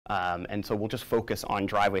And so we'll just focus on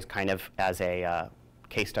driveways kind of as a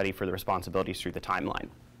case study for the responsibilities through the timeline.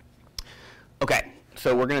 Okay,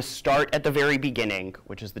 so we're going to start at the very beginning,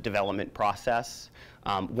 which is the development process.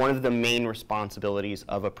 One of the main responsibilities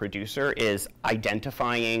of a producer is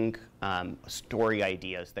identifying story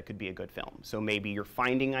ideas that could be a good film. So maybe you're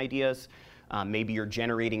finding ideas, maybe you're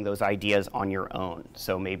generating those ideas on your own.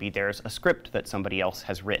 So maybe there's a script that somebody else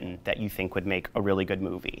has written that you think would make a really good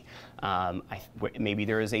movie. Maybe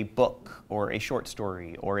there is a book or a short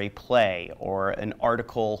story or a play or an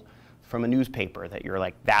article from a newspaper that you're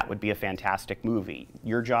like, that would be a fantastic movie.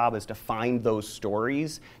 Your job is to find those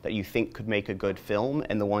stories that you think could make a good film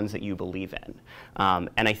and the ones that you believe in.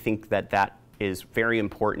 And I think that that is very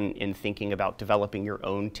important in thinking about developing your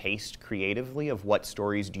own taste creatively of what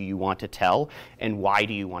stories do you want to tell and why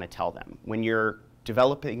do you want to tell them. When you're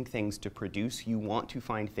developing things to produce, you want to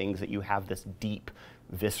find things that you have this deep,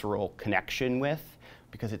 visceral connection with,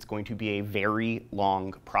 because it's going to be a very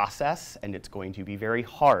long process and it's going to be very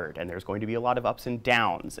hard and there's going to be a lot of ups and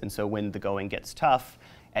downs. And so when the going gets tough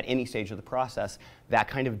at any stage of the process, that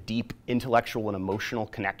kind of deep intellectual and emotional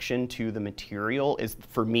connection to the material is,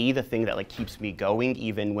 for me, the thing that like keeps me going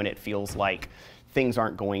even when it feels like things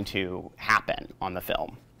aren't going to happen on the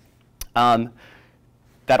film.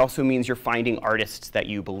 That also means you're finding artists that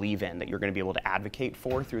you believe in, that you're going to be able to advocate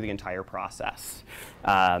for through the entire process.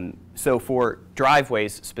 So for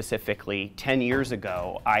Driveways specifically, 10 years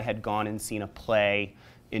ago, I had gone and seen a play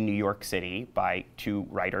in New York City by two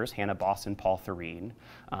writers, Hannah Boss and Paul Thureen,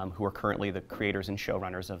 who are currently the creators and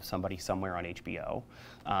showrunners of Somebody Somewhere on HBO.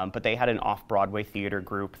 But they had an off-Broadway theater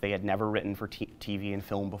group. They had never written for TV and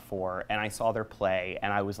film before, and I saw their play,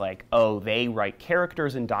 and I was like, oh, they write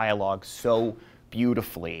characters and dialogue so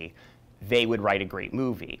beautifully, they would write a great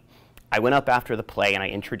movie. I went up after the play and I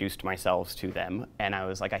introduced myself to them, and I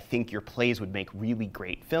was like, I think your plays would make really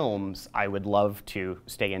great films. I would love to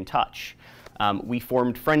stay in touch. We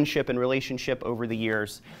formed friendship and relationship over the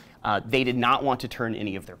years. They did not want to turn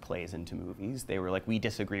any of their plays into movies. They were like, we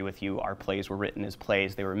disagree with you. Our plays were written as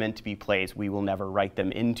plays. They were meant to be plays. We will never write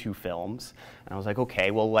them into films. And I was like,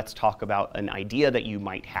 okay, well, let's talk about an idea that you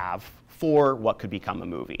might have for what could become a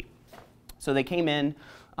movie. So they came in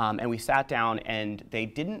and we sat down, and they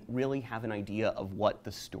didn't really have an idea of what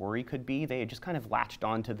the story could be. They had just kind of latched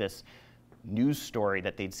onto this news story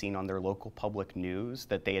that they'd seen on their local public news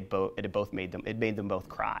that they had it made them both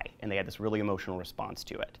cry, and they had this really emotional response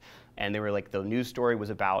to it. And they were like, the news story was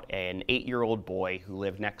about an 8-year-old boy who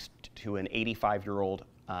lived next to an 85-year-old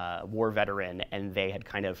war veteran, and they had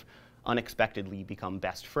kind of unexpectedly become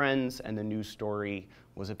best friends, and the news story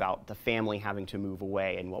was about the family having to move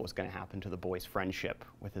away and what was going to happen to the boy's friendship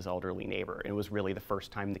with his elderly neighbor. And it was really the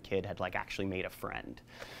first time the kid had like actually made a friend.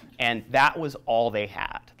 And that was all they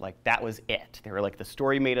had. Like, that was it. They were like, the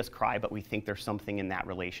story made us cry, but we think there's something in that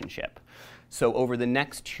relationship. So over the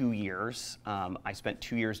next 2 years, I spent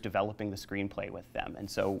 2 years developing the screenplay with them.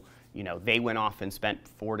 And so, you know, they went off and spent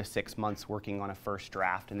 4 to 6 months working on a first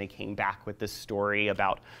draft, and they came back with this story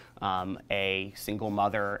about a single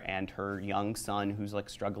mother and her young son who's like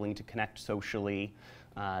struggling to connect socially,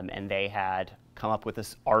 and they had come up with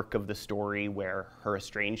this arc of the story where her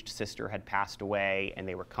estranged sister had passed away and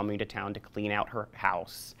they were coming to town to clean out her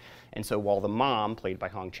house. And so while the mom, played by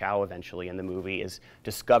Hong Chow eventually in the movie, is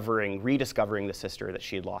rediscovering the sister that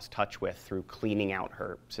she had lost touch with through cleaning out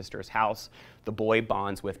her sister's house, the boy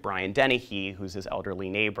bonds with Brian Dennehy, who's his elderly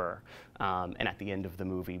neighbor. And at the end of the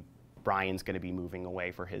movie, Brian's going to be moving away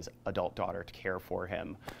for his adult daughter to care for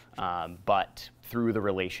him. But through the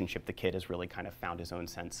relationship, the kid has really kind of found his own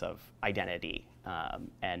sense of identity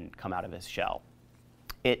and come out of his shell.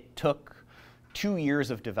 It took 2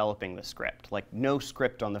 years of developing the script. Like, no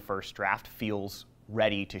script on the first draft feels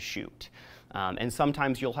ready to shoot. And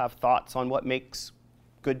sometimes you'll have thoughts on what makes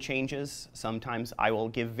good changes. Sometimes I will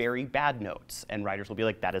give very bad notes, and writers will be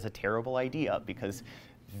like, that is a terrible idea, because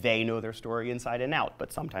they know their story inside and out.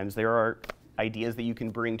 But sometimes there are ideas that you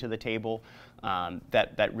can bring to the table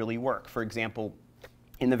that really work. For example,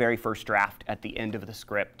 in the very first draft, at the end of the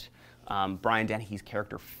script, Brian Dennehy's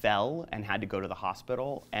character fell and had to go to the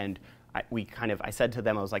hospital. And I said to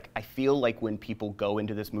them, I was like, I feel like when people go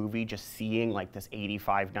into this movie just seeing like this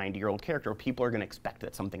 85, 90-year-old character, people are going to expect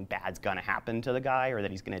that something bad's going to happen to the guy or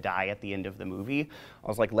that he's going to die at the end of the movie. I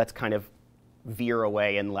was like, let's kind of veer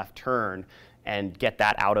away and left turn and get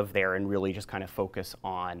that out of there and really just kind of focus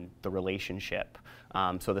on the relationship.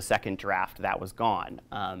 So the second draft, that was gone.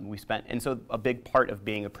 And so a big part of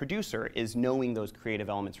being a producer is knowing those creative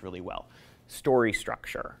elements really well. story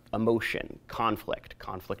structure, emotion,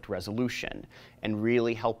 conflict resolution, and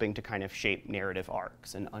really helping to kind of shape narrative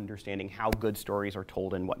arcs and understanding how good stories are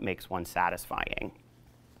told and what makes one satisfying.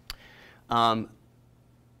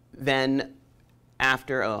 Then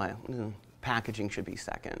after, packaging should be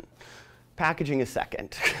second. Packaging is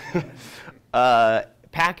second.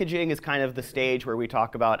 Packaging is kind of the stage where we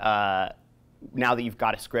talk about, now that you've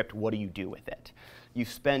got a script, what do you do with it? You've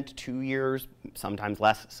spent 2 years, sometimes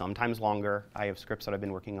less, sometimes longer. I have scripts that I've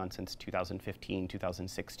been working on since 2015,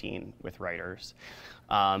 2016 with writers.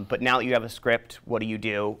 But now that you have a script, what do?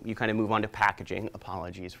 You kind of move on to packaging.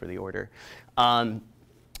 Apologies for the order.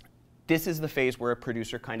 This is the phase where a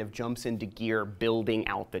producer kind of jumps into gear building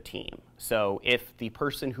out the team. So if the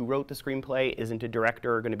person who wrote the screenplay isn't a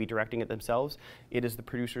director or going to be directing it themselves, it is the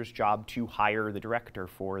producer's job to hire the director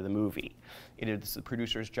for the movie. It is the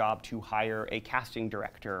producer's job to hire a casting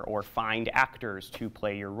director or find actors to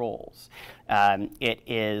play your roles. It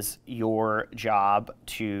is your job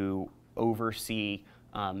to oversee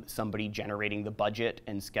somebody generating the budget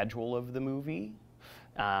and schedule of the movie.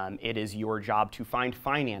 It is your job to find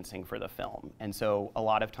financing for the film. And so a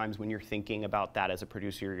lot of times when you're thinking about that as a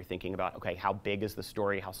producer, you're thinking about, okay, how big is the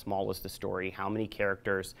story? How small is the story? How many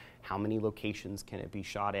characters? How many locations can it be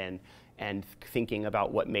shot in? And thinking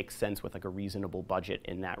about what makes sense with like a reasonable budget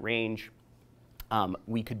in that range.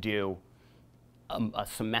 We could do a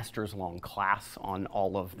semester's long class on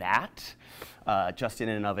all of that, just in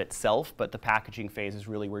and of itself, but the packaging phase is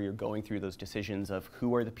really where you're going through those decisions of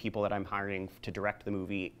who are the people that I'm hiring to direct the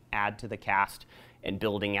movie, add to the cast, and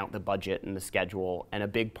building out the budget and the schedule. And a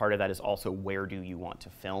big part of that is also where do you want to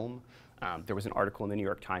film. There was an article in the New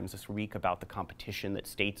York Times this week about the competition that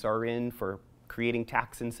states are in for creating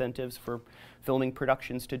tax incentives for filming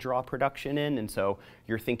productions to draw production in. And so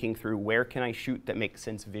you're thinking through where can I shoot that makes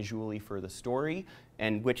sense visually for the story,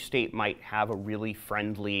 and which state might have a really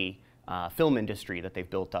friendly film industry that they've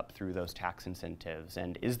built up through those tax incentives.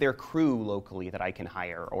 And is there crew locally that I can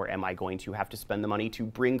hire, or am I going to have to spend the money to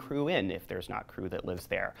bring crew in if there's not crew that lives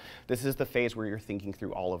there? This is the phase where you're thinking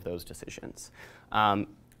through all of those decisions.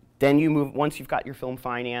 Then you move, once you've got your film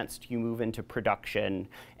financed, you move into production.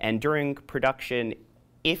 And during production,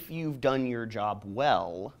 if you've done your job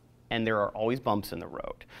well, and there are always bumps in the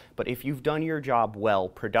road, but if you've done your job well,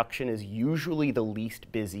 production is usually the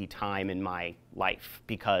least busy time in my life,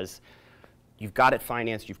 because you've got it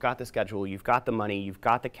financed, you've got the schedule, you've got the money, you've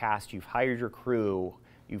got the cast, you've hired your crew,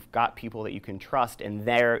 you've got people that you can trust, and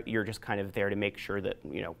there you're just kind of there to make sure that,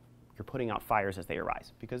 you know, you're putting out fires as they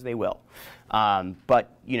arise, because they will.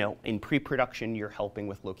 But you know, in pre-production, you're helping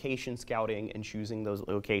with location scouting and choosing those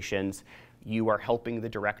locations. You are helping the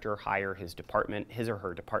director hire his or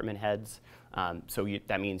her department heads.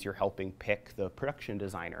 That means you're helping pick the production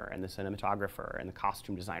designer and the cinematographer and the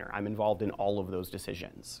costume designer. I'm involved in all of those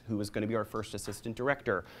decisions. Who is going to be our first assistant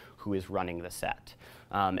director? Who is running the set?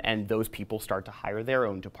 And those people start to hire their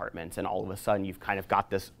own departments, and all of a sudden you've kind of got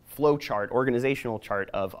this flow chart, organizational chart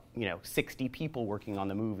of 60 people working on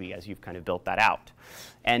the movie as you've kind of built that out.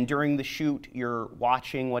 And during the shoot, you're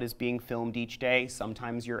watching what is being filmed each day.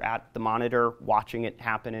 Sometimes you're at the monitor watching it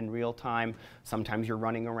happen in real time. Sometimes you're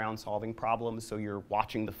running around solving problems, so you're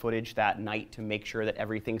watching the footage that night to make sure that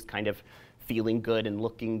everything's kind of feeling good and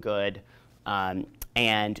looking good.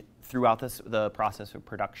 And throughout the process of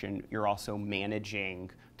production, you're also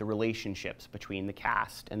managing the relationships between the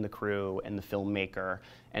cast and the crew and the filmmaker.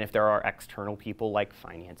 And if there are external people like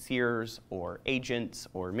financiers or agents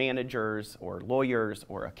or managers or lawyers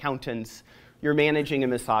or accountants, you're managing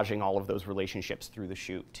and massaging all of those relationships through the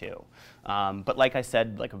shoot too. But like I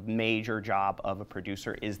said, like a major job of a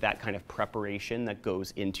producer is that kind of preparation that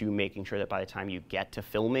goes into making sure that by the time you get to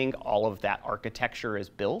filming, all of that architecture is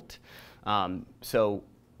built. So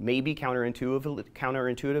maybe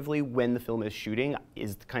counterintuitively, when the film is shooting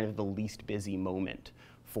is kind of the least busy moment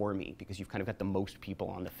for me, because you've kind of got the most people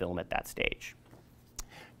on the film at that stage.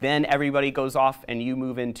 Then everybody goes off and you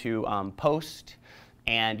move into post,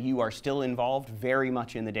 and you are still involved very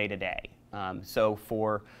much in the day-to-day.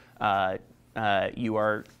 You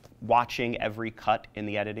are watching every cut in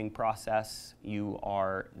the editing process. You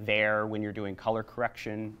are there when you're doing color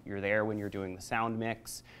correction. You're there when you're doing the sound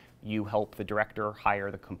mix. You help the director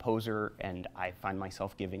hire the composer, and I find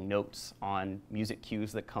myself giving notes on music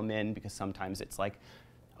cues that come in, because sometimes it's like,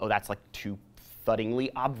 oh, that's like too thuddingly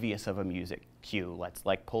obvious of a music cue. Let's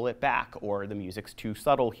like pull it back, or the music's too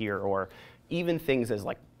subtle here, or even things as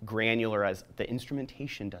like granular as the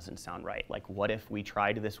instrumentation doesn't sound right. Like, what if we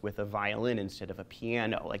tried this with a violin instead of a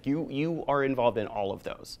piano? Like, you are involved in all of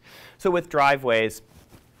those. So with Driveways,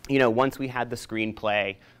 once we had the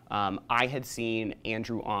screenplay, I had seen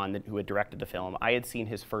Andrew Ahn, who had directed the film, I had seen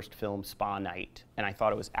his first film, Spa Night, and I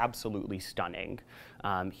thought it was absolutely stunning.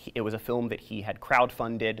 It was a film that he had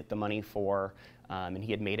crowdfunded the money for, and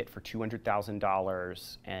he had made it for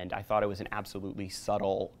 $200,000, and I thought it was an absolutely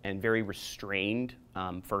subtle and very restrained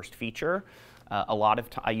first feature.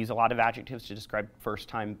 I use a lot of adjectives to describe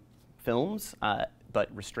first-time films, but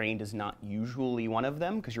restrained is not usually one of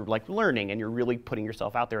them because you're like learning and you're really putting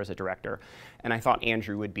yourself out there as a director. And I thought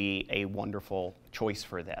Andrew would be a wonderful choice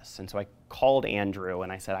for this. And so I called Andrew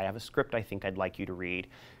and I said, I have a script I think I'd like you to read.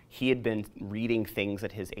 He had been reading things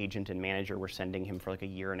that his agent and manager were sending him for like a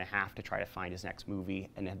year and a half to try to find his next movie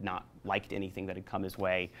and had not liked anything that had come his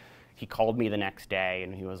way. He called me the next day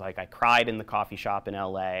and he was like, I cried in the coffee shop in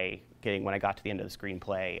LA when I got to the end of the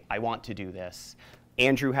screenplay. I want to do this.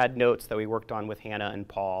 Andrew had notes that we worked on with Hannah and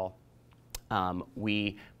Paul.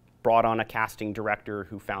 We brought on a casting director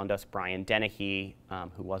who found us Brian Dennehy,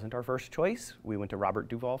 who wasn't our first choice. We went to Robert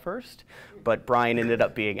Duvall first, but Brian ended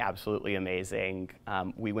up being absolutely amazing.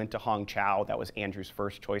 We went to Hong Chow. That was Andrew's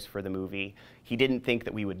first choice for the movie. He didn't think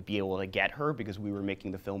that we would be able to get her because we were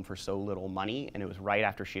making the film for so little money, and it was right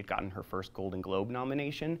after she had gotten her first Golden Globe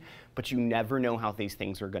nomination. But you never know how these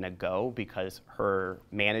things are going to go because her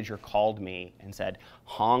manager called me and said,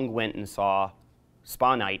 Hong went and saw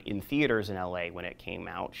Spa Night in theaters in LA when it came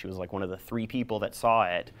out. She was like one of the 3 people that saw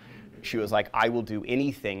it. She was like, I will do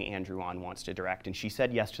anything Andrew Ahn wants to direct. And she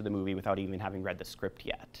said yes to the movie without even having read the script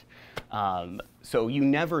yet. So you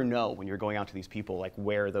never know when you're going out to these people like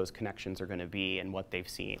where those connections are going to be and what they've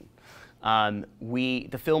seen.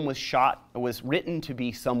 The film was written to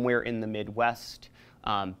be somewhere in the Midwest.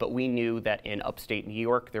 But we knew that in upstate New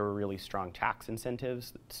York, there were really strong tax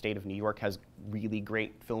incentives. The state of New York has really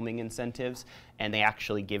great filming incentives, and they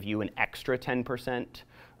actually give you an extra 10%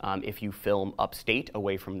 if you film upstate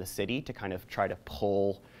away from the city to kind of try to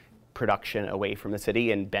pull production away from the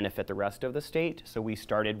city and benefit the rest of the state. So we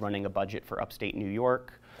started running a budget for upstate New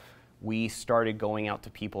York. We started going out to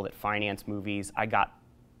people that finance movies. I got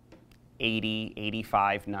 80,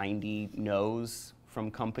 85, 90 no's from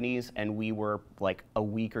companies, and we were like a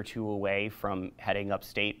week or 2 away from heading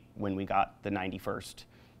upstate when we got the 91st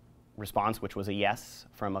response, which was a yes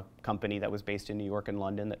from a company that was based in New York and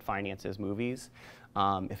London that finances movies.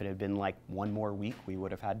 If it had been like 1 more week, we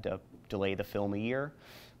would have had to delay the film a year.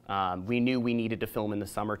 We knew we needed to film in the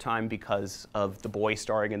summertime because of the boy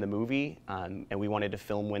starring in the movie, and we wanted to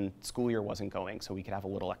film when school year wasn't going so we could have a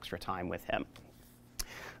little extra time with him.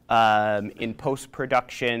 In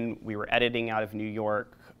post-production, we were editing out of New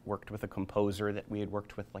York, worked with a composer that we had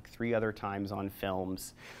worked with like 3 other times on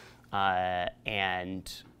films.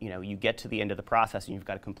 And you get to the end of the process and you've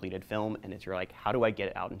got a completed film and you're like, how do I get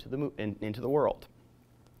it out into the world?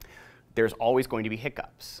 There's always going to be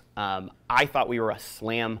hiccups. I thought we were a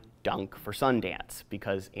slam dunk for Sundance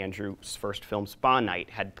because Andrew's first film, Spa Night,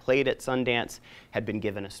 had played at Sundance, had been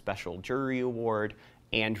given a special jury award.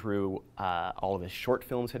 Andrew, all of his short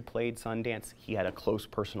films had played Sundance. He had a close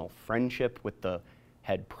personal friendship with the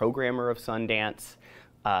head programmer of Sundance,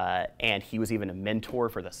 and he was even a mentor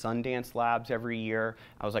for the Sundance Labs every year.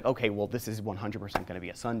 I was like, okay, well, this is 100% going to be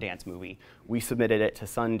a Sundance movie. We submitted it to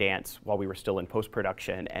Sundance while we were still in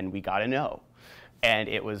post-production, and we got a no. And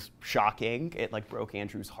it was shocking. It like broke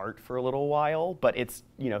Andrew's heart for a little while, but it's,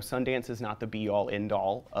 Sundance is not the be-all,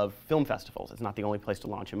 end-all of film festivals. It's not the only place to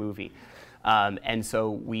launch a movie. And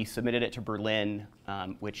so we submitted it to Berlin,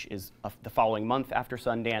 which is the following month after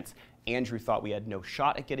Sundance. Andrew thought we had no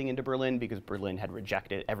shot at getting into Berlin because Berlin had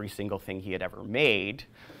rejected every single thing he had ever made,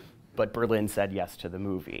 but Berlin said yes to the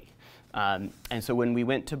movie. And so when we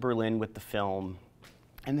went to Berlin with the film,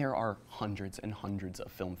 and there are hundreds and hundreds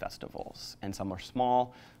of film festivals, and some are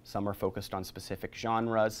small, some are focused on specific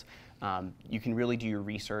genres. You can really do your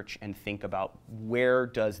research and think about where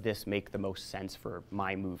does this make the most sense for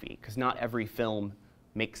my movie? Because not every film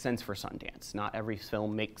makes sense for Sundance. Not every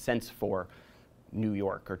film makes sense for New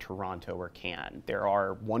York or Toronto or Cannes. There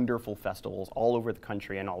are wonderful festivals all over the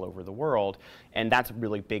country and all over the world, and that's a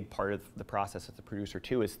really big part of the process as a producer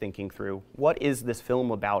too, is thinking through what is this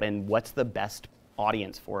film about and what's the best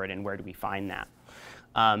audience for it and where do we find that.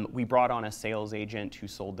 We brought on a sales agent who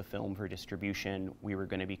sold the film for distribution. We were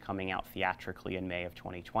going to be coming out theatrically in May of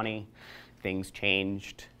 2020. Things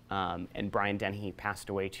changed, and Brian Dennehy passed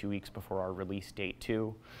away 2 weeks before our release date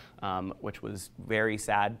too, which was very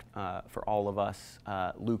sad for all of us.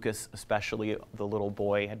 Lucas, especially the little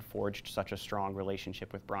boy, had forged such a strong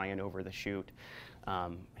relationship with Brian over the shoot.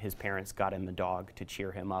 His parents got him a dog to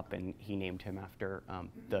cheer him up, and he named him after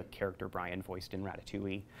the character Brian voiced in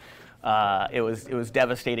Ratatouille. It was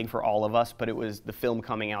devastating for all of us, but it was the film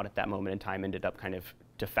coming out at that moment in time ended up kind of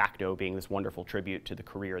de facto being this wonderful tribute to the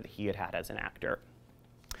career that he had had as an actor.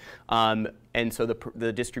 And so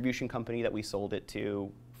the distribution company that we sold it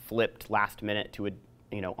to flipped last minute to a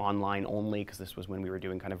online only, because this was when we were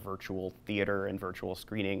doing kind of virtual theater and virtual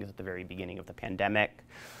screenings at the very beginning of the pandemic.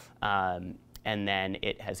 And then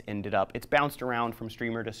it has ended up, it's bounced around from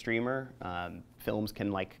streamer to streamer. Films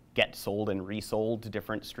can get sold and resold to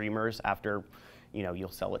different streamers after, you'll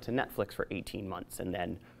sell it to Netflix for 18 months, and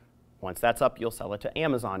then once that's up, you'll sell it to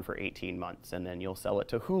Amazon for 18 months, and then you'll sell it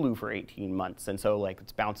to Hulu for 18 months. And so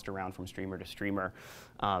it's bounced around from streamer to streamer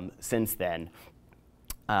since then.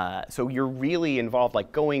 So you're really involved,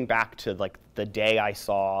 going back to the day I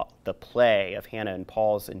saw the play of Hannah and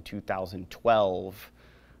Paul's in 2012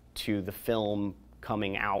 to the film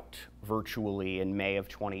coming out virtually in May of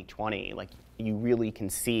 2020. You really can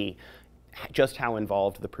see just how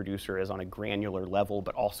involved the producer is on a granular level,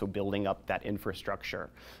 but also building up that infrastructure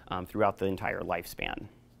throughout the entire lifespan.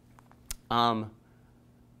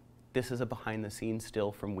 This is a behind the scenes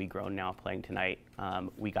still from We Grown Now playing tonight.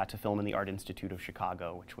 We got to film in the Art Institute of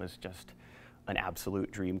Chicago, which was just an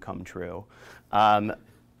absolute dream come true.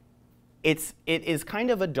 It is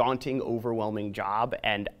kind of a daunting, overwhelming job,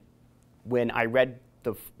 and when I read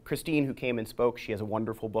Christine, who came and spoke, she has a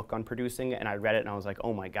wonderful book on producing, and I read it and I was like,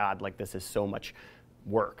 oh my God, this is so much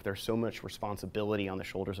work. There's so much responsibility on the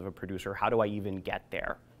shoulders of a producer. How do I even get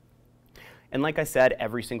there? And like I said,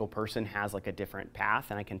 every single person has a different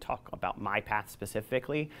path, and I can talk about my path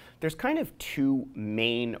specifically. There's kind of two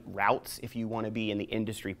main routes if you want to be in the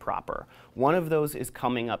industry proper. One of those is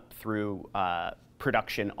coming up through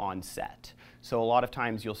production on set. So a lot of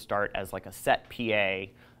times you'll start as a set PA,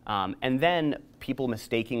 and then people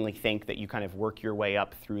mistakenly think that you kind of work your way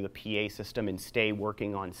up through the PA system and stay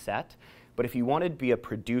working on set. But if you want to be a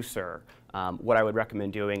producer, what I would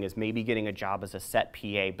recommend doing is maybe getting a job as a set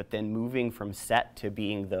PA, but then moving from set to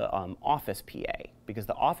being the office PA, because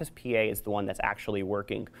the office PA is the one that's actually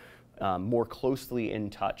working more closely in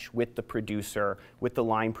touch with the producer, with the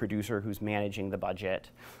line producer who's managing the budget.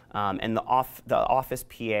 And the office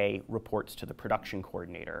PA reports to the production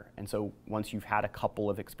coordinator. And so once you've had a couple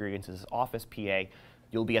of experiences as office PA,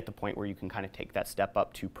 you'll be at the point where you can kind of take that step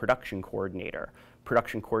up to production coordinator.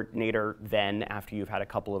 Production coordinator, then after you've had a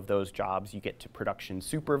couple of those jobs, you get to production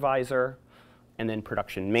supervisor, and then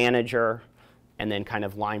production manager, and then kind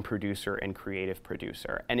of line producer and creative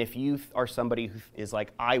producer. And if you are somebody who is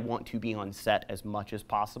I want to be on set as much as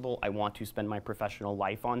possible, I want to spend my professional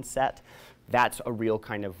life on set, that's a real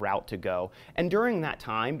kind of route to go. And during that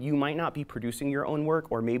time, you might not be producing your own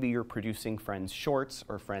work, or maybe you're producing friends' shorts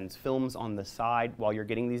or friends' films on the side while you're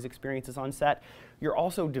getting these experiences on set. You're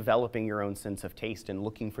also developing your own sense of taste and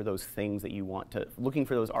looking for those things that you want to, looking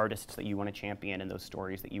for those artists that you want to champion and those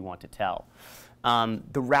stories that you want to tell.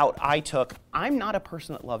 The route I took, I'm not a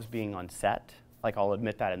person that loves being on set. I'll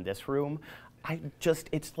admit that in this room.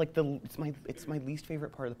 It's my least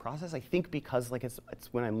favorite part of the process. I think because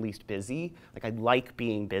it's when I'm least busy. I like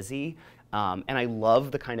being busy, and I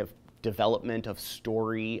love the kind of development of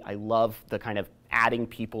story. I love the kind of adding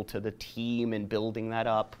people to the team and building that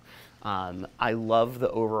up. I love the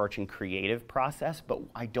overarching creative process, but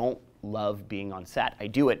I don't love being on set. I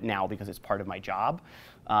do it now because it's part of my job,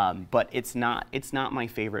 but it's not my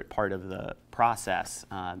favorite part of the process,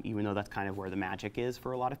 even though that's kind of where the magic is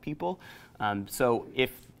for a lot of people. So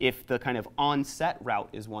if the kind of on-set route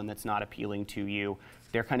is one that's not appealing to you,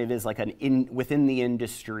 there kind of is within the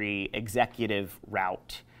industry executive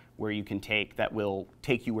route where you can take that will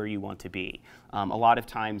take you where you want to be. A lot of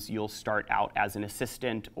times you'll start out as an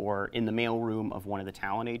assistant or in the mailroom of one of the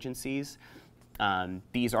talent agencies.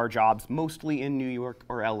 These are jobs mostly in New York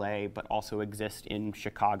or LA, but also exist in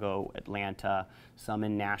Chicago, Atlanta, some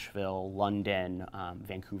in Nashville, London,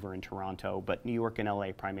 Vancouver, and Toronto, but New York and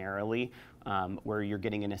LA primarily, where you're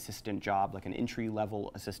getting an assistant job, an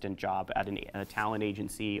entry-level assistant job at a talent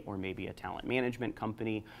agency or maybe a talent management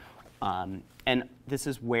company. And this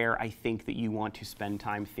is where I think that you want to spend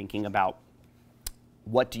time thinking about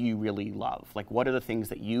what do you really love? What are the things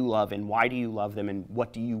that you love, and why do you love them, and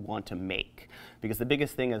what do you want to make? Because the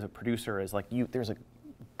biggest thing as a producer is there's a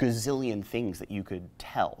gazillion things that you could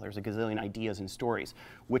tell. There's a gazillion ideas and stories.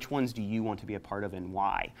 Which ones do you want to be a part of, and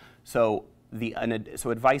why? So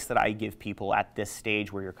advice that I give people at this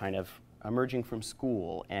stage where you're kind of emerging from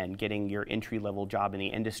school and getting your entry-level job in the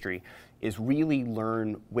industry is really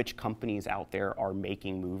learn which companies out there are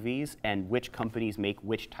making movies and which companies make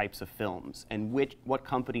which types of films, and what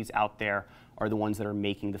companies out there are the ones that are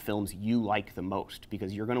making the films you like the most,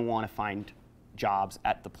 because you're going to want to find jobs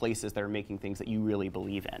at the places that are making things that you really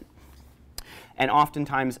believe in. And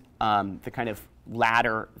oftentimes, the kind of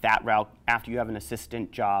ladder, that route, after you have an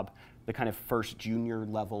assistant job, the kind of first junior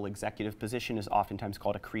level executive position is oftentimes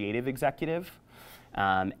called a creative executive.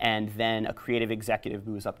 And then a creative executive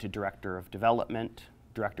moves up to director of development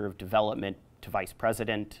to vice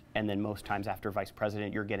president, and then most times after vice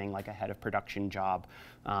president, you're getting like a head of production job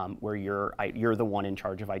where you're the one in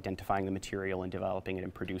charge of identifying the material and developing it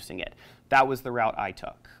and producing it. That was the route I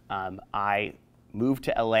took. I moved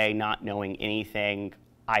to LA not knowing anything.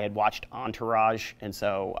 I had watched Entourage, and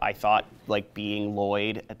so I thought like being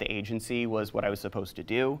Lloyd at the agency was what I was supposed to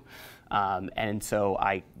do. And so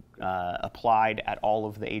I applied at all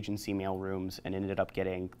of the agency mailrooms and ended up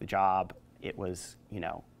getting the job. It was, you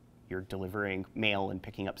know, you're delivering mail and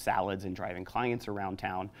picking up salads and driving clients around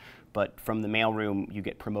town. But from the mailroom, you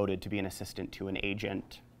get promoted to be an assistant to an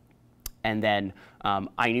agent. And then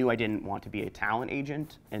I knew I didn't want to be a talent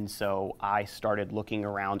agent, and so I started looking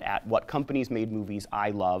around at what companies made movies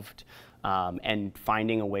I loved and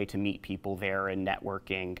finding a way to meet people there and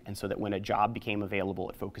networking, and so that when a job became available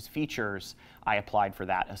at Focus Features, I applied for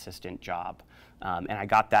that assistant job. And I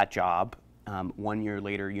got that job. 1 year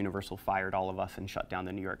later, Universal fired all of us and shut down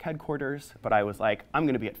the New York headquarters, but I was like, I'm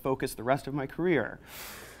going to be at Focus the rest of my career.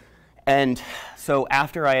 And so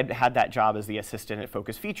after I had that job as the assistant at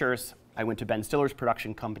Focus Features, I went to Ben Stiller's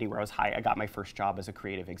production company where I got my first job as a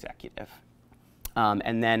creative executive.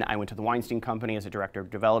 And then I went to the Weinstein Company as a director of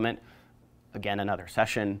development. Again, another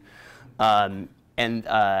session. And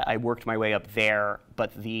I worked my way up there,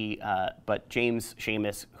 but James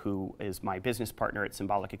Seamus, who is my business partner at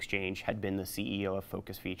Symbolic Exchange, had been the CEO of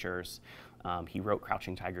Focus Features. He wrote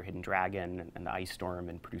Crouching Tiger, Hidden Dragon, and The Ice Storm,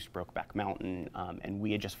 and produced Brokeback Mountain, and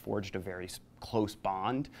we had just forged a very close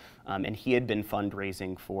bond. And he had been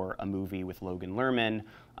fundraising for a movie with Logan Lerman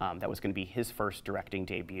that was going to be his first directing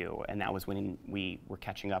debut, and that was when we were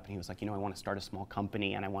catching up, and he was like, you know, I want to start a small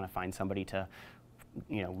company, and I want to find somebody to,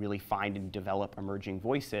 you know, really find and develop emerging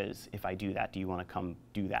voices. If I do that, do you want to come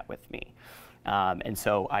do that with me? And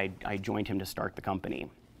so I joined him to start the company.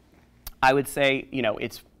 I would say, you know,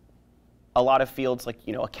 it's a lot of fields like,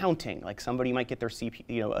 you know, accounting, like somebody might get their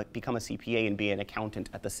become a CPA and be an accountant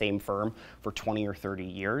at the same firm for 20 or 30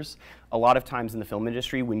 years. A lot of times in the film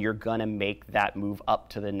industry, when you're gonna make that move up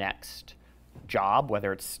to the next job,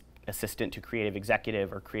 whether it's assistant to creative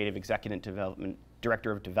executive or creative executive development,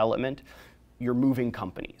 director of development, you're moving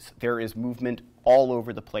companies. There is movement all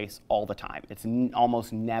over the place all the time. It's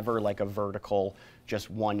almost never like a vertical,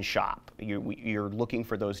 just one shop. You're looking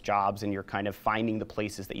for those jobs, and you're kind of finding the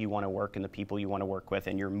places that you want to work and the people you want to work with,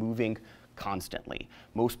 and you're moving constantly.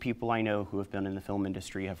 Most people I know who have been in the film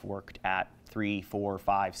industry have worked at 3, 4,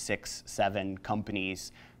 5, 6, 7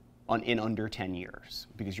 companies in under 10 years,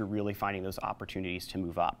 because you're really finding those opportunities to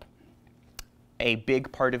move up. A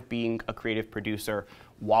big part of being a creative producer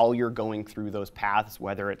while you're going through those paths,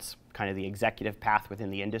 whether it's kind of the executive path within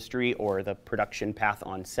the industry or the production path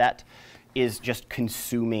on set, is just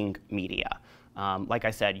consuming media. Like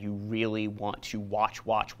I said, you really want to watch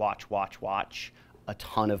a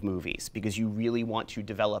ton of movies, because you really want to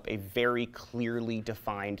develop a very clearly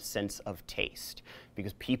defined sense of taste,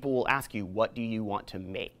 because people will ask you, what do you want to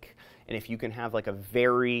make? And if you can have like a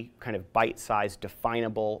very kind of bite-sized,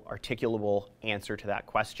 definable, articulable answer to that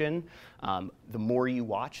question, the more you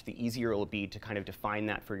watch, the easier it will be to kind of define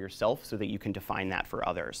that for yourself so that you can define that for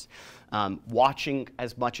others. Watching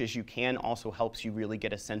as much as you can also helps you really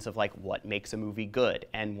get a sense of like what makes a movie good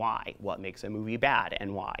and why, what makes a movie bad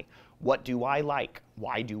and why. What do I like?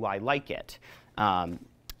 Why do I like it?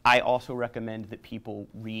 I also recommend that people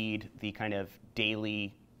read the kind of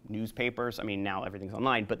daily newspapers. I mean, now everything's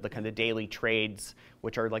online, but the kind of daily trades,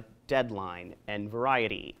 which are like Deadline and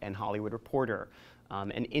Variety and Hollywood Reporter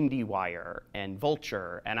and IndieWire and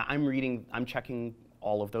Vulture. And I'm checking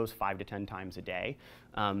all of those 5 to 10 times a day.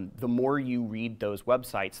 The more you read those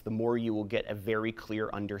websites, the more you will get a very clear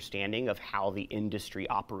understanding of how the industry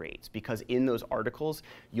operates. Because in those articles,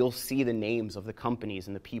 you'll see the names of the companies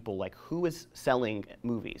and the people, like who is selling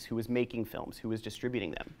movies, who is making films, who is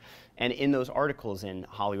distributing them. And in those articles in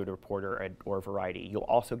Hollywood Reporter or Variety, you'll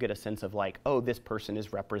also get a sense of like, oh, this person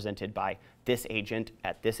is represented by this agent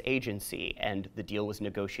at this agency, and the deal was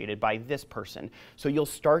negotiated by this person. So you'll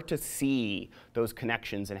start to see those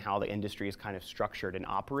connections and how the industry is kind of structured and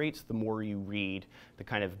operates the more you read the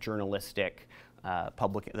kind of journalistic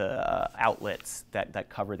outlets that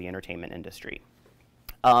cover the entertainment industry.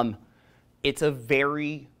 It's a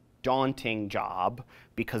very daunting job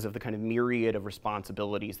because of the kind of myriad of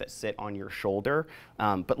responsibilities that sit on your shoulder.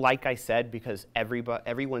 But like I said, because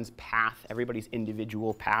everyone's path, everybody's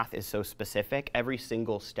individual path is so specific, every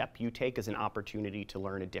single step you take is an opportunity to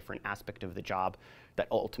learn a different aspect of the job that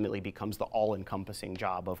ultimately becomes the all-encompassing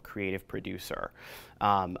job of creative producer.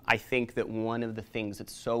 I think that one of the things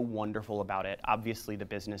that's so wonderful about it, obviously the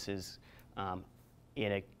business is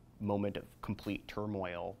in a moment of complete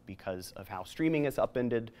turmoil because of how streaming has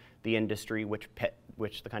upended the industry, which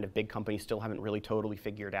the kind of big companies still haven't really totally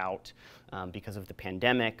figured out because of the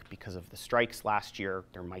pandemic, because of the strikes last year.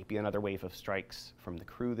 There might be another wave of strikes from the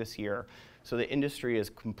crew this year. So the industry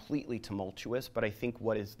is completely tumultuous, but I think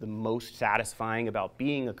what is the most satisfying about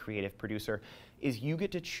being a creative producer is you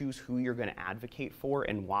get to choose who you're going to advocate for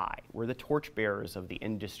and why. We're the torchbearers of the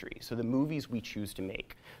industry. So the movies we choose to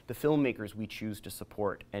make, the filmmakers we choose to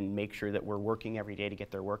support and make sure that we're working every day to get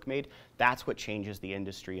their work made, that's what changes the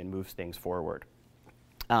industry and moves things forward.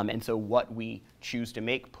 And so what we choose to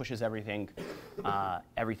make pushes everything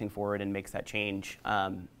forward and makes that change.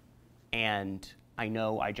 And I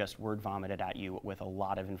know I just word vomited at you with a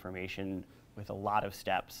lot of information, with a lot of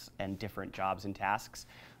steps and different jobs and tasks.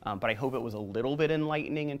 But I hope it was a little bit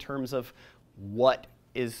enlightening in terms of what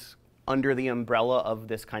is under the umbrella of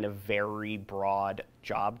this kind of very broad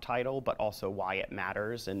job title, but also why it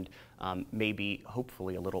matters, and maybe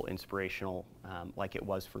hopefully a little inspirational like it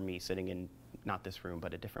was for me sitting in not this room,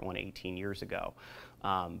 but a different one 18 years ago.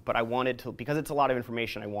 But I wanted to, because it's a lot of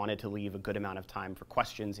information, I wanted to leave a good amount of time for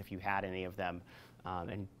questions if you had any of them,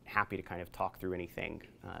 and happy to kind of talk through anything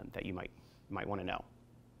that you might want to know.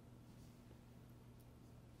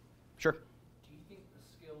 Sure. Do you think the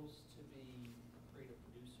skills to be a creative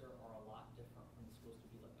producer are a lot different from the skills to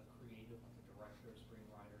be like a creative, like a director,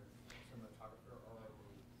 screenwriter, cinematographer, or are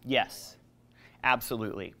they? Yes,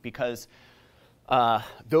 absolutely, because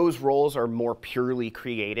those roles are more purely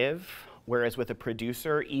creative, whereas with a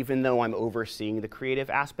producer, even though I'm overseeing the creative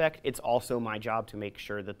aspect, it's also my job to make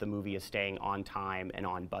sure that the movie is staying on time and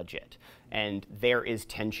on budget. And there is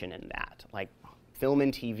tension in that. Like, film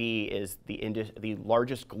and TV is the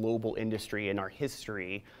largest global industry in our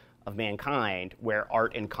history of mankind, where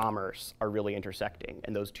art and commerce are really intersecting,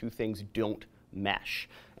 and those two things don't mesh.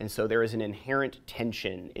 And so there is an inherent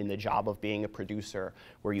tension in the job of being a producer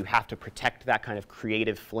where you have to protect that kind of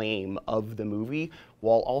creative flame of the movie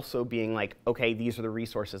while also being like, okay, these are the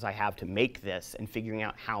resources I have to make this, and figuring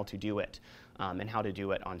out how to do it and how to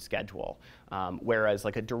do it on schedule. Whereas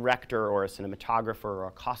like a director or a cinematographer or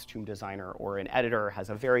a costume designer or an editor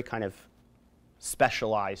has a very kind of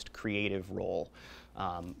specialized creative role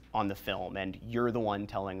on the film, and you're the one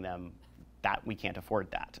telling them that we can't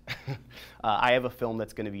afford that. I have a film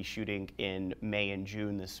that's going to be shooting in May and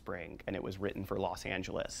June this spring, and it was written for Los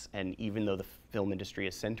Angeles. And even though the film industry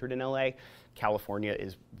is centered in LA, California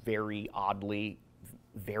is very oddly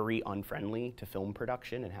very unfriendly to film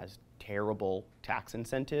production and has terrible tax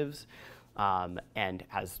incentives and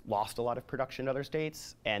has lost a lot of production to other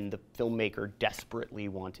states. And the filmmaker desperately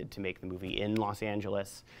wanted to make the movie in Los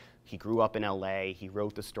Angeles. He grew up in LA. He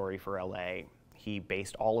wrote the story for LA. He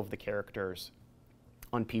based all of the characters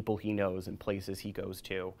on people he knows and places he goes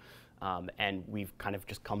to. And we've kind of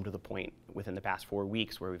just come to the point within the past 4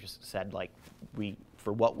 weeks where we've just said, like,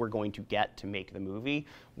 for what we're going to get to make the movie,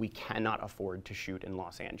 we cannot afford to shoot in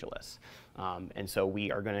Los Angeles. And so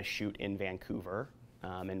we are going to shoot in Vancouver.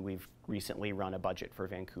 And we've recently run a budget for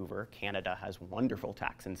Vancouver. Canada has wonderful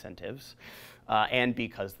tax incentives. And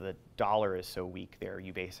because the dollar is so weak there,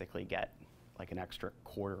 you basically get like an extra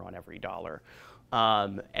quarter on every dollar.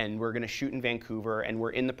 And we're going to shoot in Vancouver, and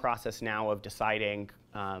we're in the process now of deciding,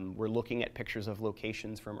 we're looking at pictures of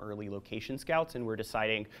locations from early location scouts, and we're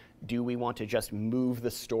deciding, do we want to just move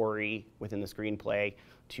the story within the screenplay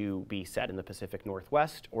to be set in the Pacific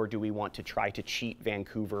Northwest, or do we want to try to cheat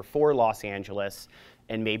Vancouver for Los Angeles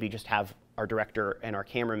and maybe just have our director and our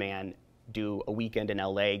cameraman do a weekend in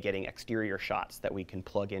LA getting exterior shots that we can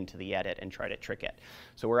plug into the edit and try to trick it.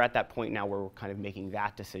 So we're at that point now where we're kind of making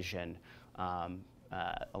that decision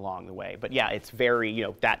along the way. But yeah, it's very,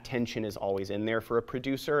 that tension is always in there for a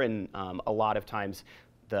producer, and a lot of times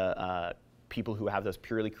the people who have those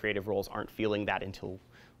purely creative roles aren't feeling that until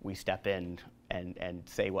we step in and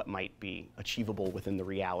say what might be achievable within the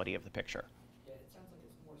reality of the picture. Yeah, it sounds like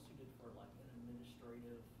it's more suited for like an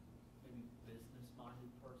administrative, maybe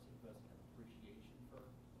business-minded person who has an appreciation for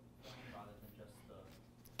film rather than just the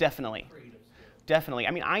Definitely. creative skill. Definitely.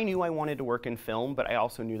 I mean, I knew I wanted to work in film, but I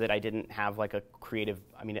also knew that I didn't have like a creative,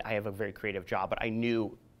 I mean, I have a very creative job, but I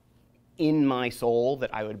knew in my soul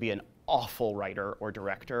that I would be an awful writer or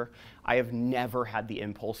director. I have never had the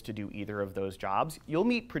impulse to do either of those jobs. You'll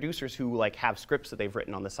meet producers who like have scripts that they've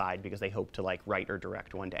written on the side because they hope to like write or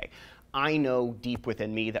direct one day. I know deep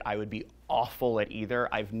within me that I would be awful at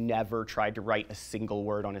either. I've never tried to write a single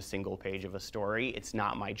word on a single page of a story. It's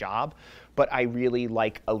not my job, but I really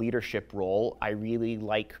like a leadership role. I really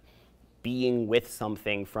like being with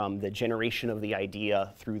something from the generation of the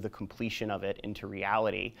idea through the completion of it into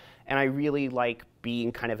reality. And I really like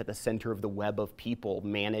being kind of at the center of the web of people,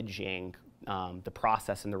 managing the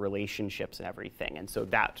process and the relationships and everything. And so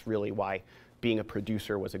that's really why being a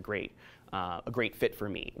producer was a great fit for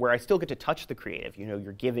me, where I still get to touch the creative. You know,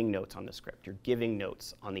 you're giving notes on the script, you're giving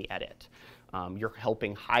notes on the edit. You're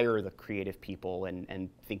helping hire the creative people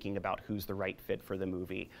and thinking about who's the right fit for the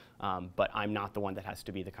movie. But I'm not the one that has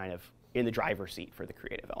to be the kind of in the driver's seat for the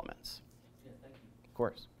creative elements. Yeah, thank you. Of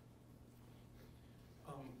course.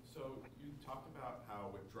 So you talked about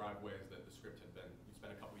how with Driveways that the script had been, you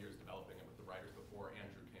spent a couple years developing it with the writers before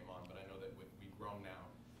Andrew came on, but I know that with We've Grown Now,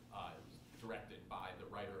 it was directed by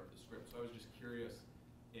the writer of the script. So I was just curious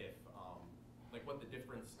if, like what the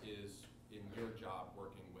difference is in your job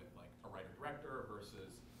working with like a writer-director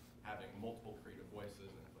versus having multiple creative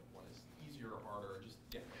voices, and if like one is easier or harder, just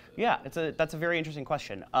Yeah, that's a very interesting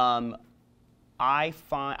question. I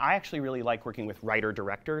actually really like working with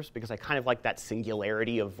writer-directors because I kind of like that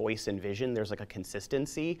singularity of voice and vision. There's like a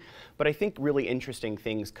consistency. But I think really interesting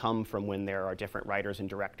things come from when there are different writers and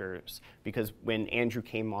directors, because when Andrew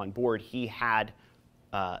came on board, he had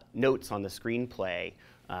notes on the screenplay.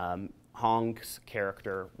 Hong's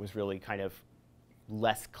character was really kind of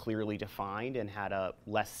less clearly defined and had a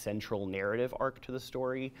less central narrative arc to the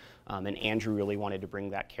story. And Andrew really wanted to bring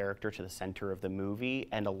that character to the center of the movie,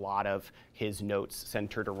 and a lot of his notes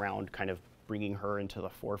centered around kind of bringing her into the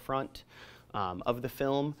forefront of the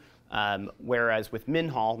film. Whereas with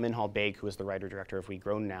Minhal Baig, who is the writer-director of We've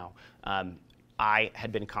Grown Now, I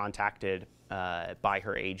had been contacted by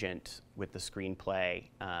her agent with the screenplay,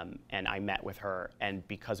 and I met with her, and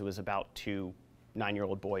because it was about two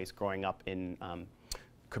 9-year-old boys growing up in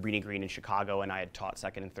Cabrini Green in Chicago, and I had taught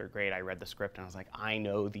 2nd and 3rd grade. I read the script and I was like, I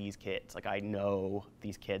know these kids. Like, I know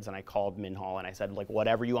these kids. And I called Minhal and I said, like,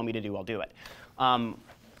 whatever you want me to do, I'll do it.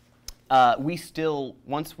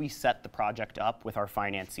 Once we set the project up with our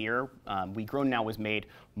financier, We've Grown Now was made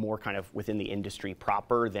more kind of within the industry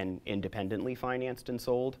proper than independently financed and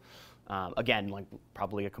sold. Again, like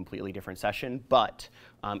probably a completely different session, but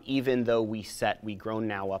even though we set We've Grown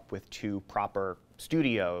Now up with 2 proper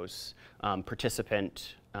studios,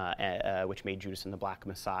 Participant, which made Judas and the Black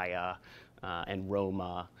Messiah, and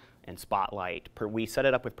Roma, and Spotlight. We set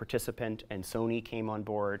it up with Participant, and Sony came on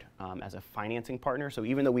board as a financing partner. So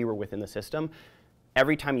even though we were within the system,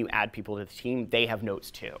 every time you add people to the team, they have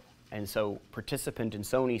notes too. And so Participant and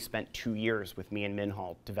Sony spent 2 years with me and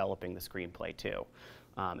Minhal developing the screenplay too.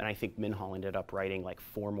 And I think Minhal ended up writing like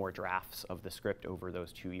 4 more drafts of the script over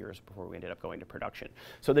those 2 years before we ended up going to production.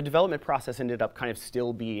 So the development process ended up kind of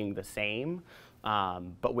still being the same,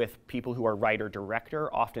 but with people who are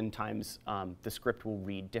writer-director, oftentimes the script will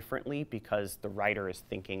read differently because the writer is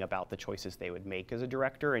thinking about the choices they would make as a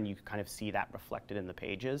director, and you kind of see that reflected in the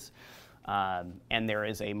pages. And there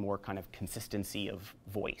is a more kind of consistency of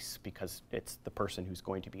voice because it's the person who's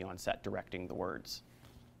going to be on set directing the words.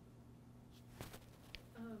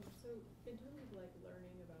 So in terms of like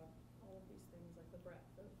learning about all of these things, like the breadth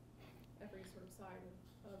of every sort of side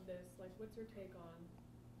of this, like what's your take on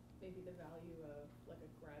maybe the value of like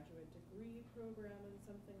a graduate degree program in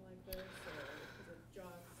something like this, or is it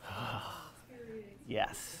just experience?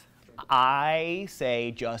 Yes. I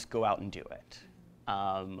say just go out and do it.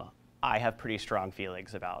 I have pretty strong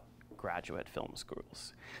feelings about graduate film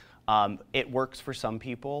schools. It works for some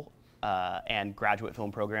people, and graduate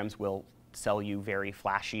film programs will sell you very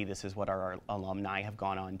flashy, this is what our alumni have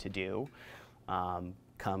gone on to do.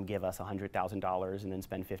 Come give us $100,000 and then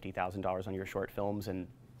spend $50,000 on your short films, and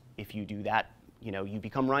if you do that, you know, you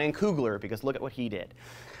become Ryan Coogler because look at what he did.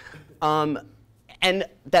 And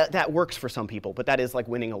that works for some people, but that is like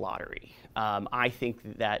winning a lottery. I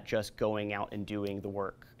think that just going out and doing the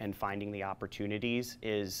work and finding the opportunities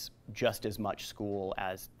is just as much school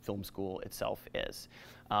as film school itself is.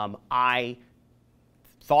 I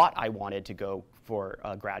thought I wanted to go for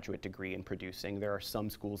a graduate degree in producing. There are some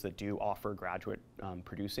schools that do offer graduate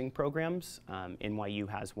producing programs. NYU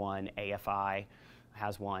has one, AFI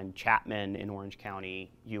has one, Chapman in Orange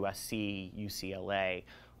County, USC, UCLA.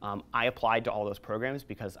 I applied to all those programs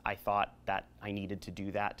because I thought that I needed to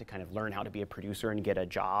do that to kind of learn how to be a producer and get a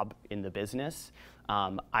job in the business.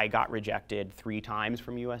 I got rejected 3 times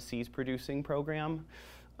from USC's producing program.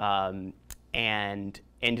 and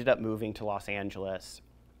ended up moving to Los Angeles.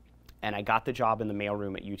 And I got the job in the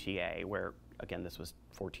mailroom at UTA, where, again, this was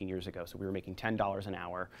 14 years ago, so we were making $10 an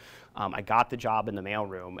hour. I got the job in the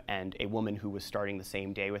mailroom, and a woman who was starting the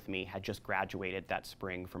same day with me had just graduated that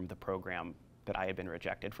spring from the program that I had been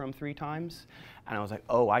rejected from 3 times. And I was like,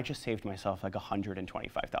 oh, I just saved myself like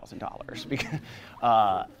 $125,000.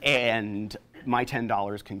 And my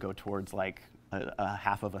 $10 can go towards like a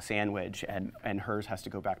half of a sandwich, and hers has to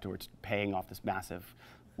go back towards paying off this massive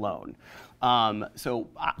loan. So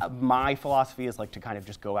my philosophy is like to kind of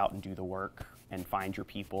just go out and do the work and find your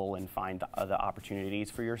people and find the opportunities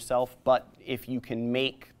for yourself. But if you can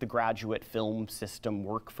make the graduate film system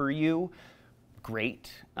work for you,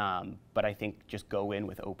 great. But I think just go in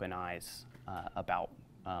with open eyes about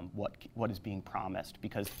what is being promised,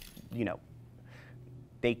 because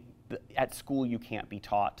at school you can't be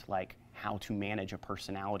taught like how to manage a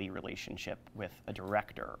personality relationship with a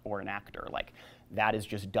director or an actor. Like, that is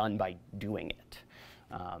just done by doing it.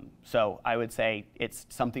 So I would say it's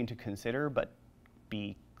something to consider, but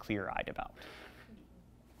be clear-eyed about.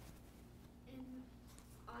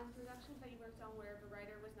 On productions that you worked on where the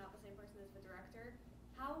writer was not the same person as the director,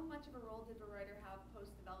 how much of a role did the writer have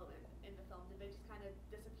post-development in the film? Did they just kind of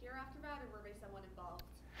disappear after that, or were they somewhat involved?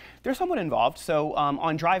 They're somewhat involved. So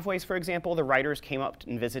on Driveways, for example, the writers came up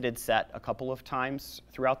and visited set a couple of times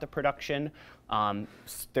throughout the production.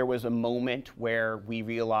 There was a moment where we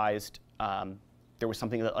realized there was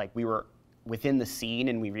something that, like, we were within the scene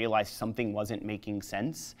and we realized something wasn't making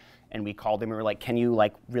sense. And we called them and we were like, can you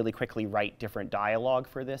like really quickly write different dialogue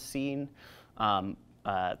for this scene? The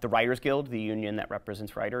Writers Guild, the union that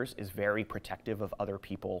represents writers, is very protective of other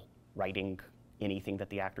people writing anything that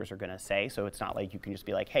the actors are going to say. So it's not like you can just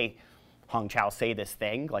be like, hey, Hong Chow, say this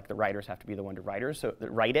thing. Like, the writers have to be the one to write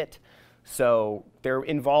it. So they're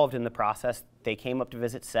involved in the process. They came up to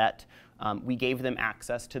visit set. We gave them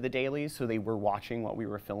access to the dailies, so they were watching what we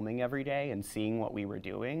were filming every day and seeing what we were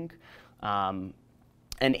doing. And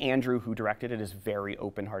Andrew, who directed it, is very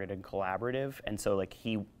open-hearted and collaborative, and so like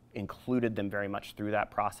he included them very much through that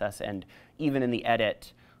process. And even in the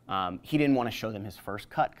edit, he didn't want to show them his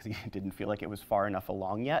first cut because he didn't feel like it was far enough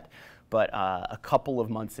along yet. But a couple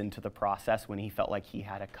of months into the process, when he felt like he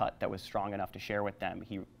had a cut that was strong enough to share with them,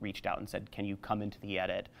 he reached out and said, can you come into the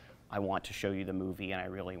edit? I want to show you the movie, and I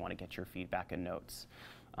really want to get your feedback and notes.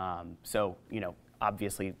 So,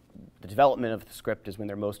 obviously, the development of the script is when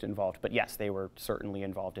they're most involved. But yes, they were certainly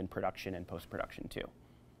involved in production and post-production too.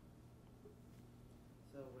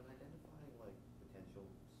 So when identifying like potential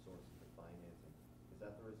sources of financing, is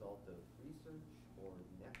that the result of research or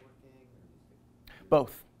networking, or just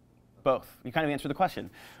Both. Both. You kind of answered the question.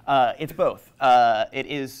 It's both.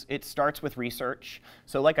 It starts with research.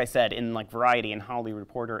 So like I said, in like Variety and Hollywood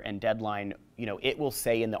Reporter and Deadline, it will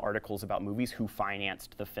say in the articles about movies who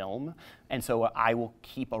financed the film. And so I will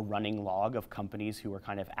keep a running log of companies who are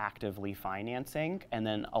kind of actively financing. And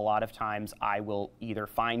then a lot of times I will either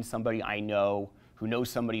find somebody I know who knows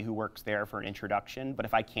somebody who works there for an introduction. But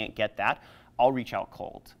if I can't get that, I'll reach out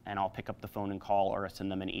cold and I'll pick up the phone and call, or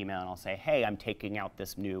send them an email and I'll say, hey, I'm taking out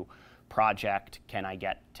this new project. Can I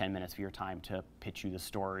get 10 minutes of your time to pitch you the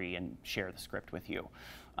story and share the script with you?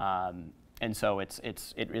 And so it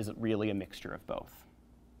is really a mixture of both.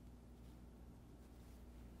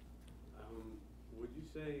 Would you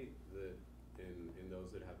say that in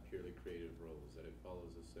those that have purely creative roles, that it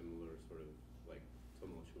follows a similar sort of like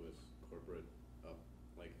tumultuous corporate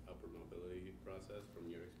upper mobility process from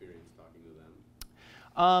your experience talking to them?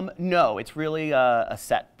 No, it's really a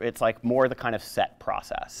set. It's like more the kind of set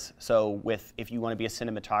process. So if you want to be a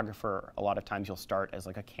cinematographer, a lot of times you'll start as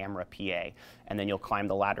like a camera PA, and then you'll climb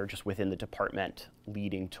the ladder just within the department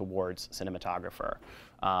leading towards cinematographer.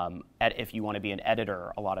 If you want to be an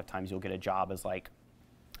editor, a lot of times you'll get a job as like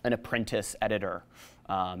an apprentice editor,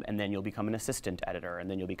 and then you'll become an assistant editor,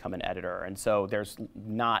 and then you'll become an editor. And so there's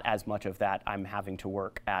not as much of that I'm having to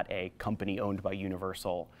work at a company owned by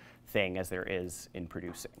Universal thing as there is in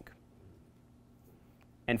producing.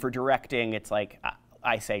 And for directing, it's like,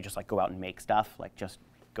 I say just like go out and make stuff, like just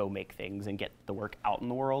go make things and get the work out in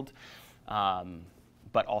the world.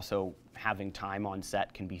 But also having time on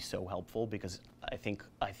set can be so helpful, because I think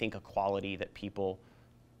a quality that people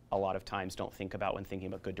a lot of times don't think about when thinking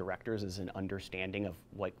about good directors is an understanding of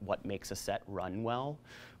what makes a set run well.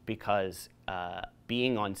 Because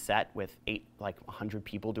being on set with 100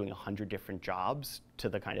 people doing 100 different jobs to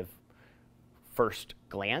the kind of first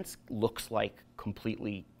glance looks like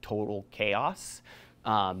completely total chaos.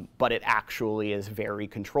 But it actually is very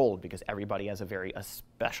controlled because everybody has a very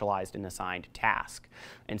specialized and assigned task.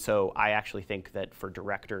 And so I actually think that for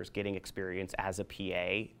directors, getting experience as a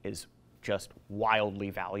PA is just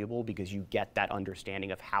wildly valuable because you get that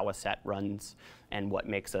understanding of how a set runs and what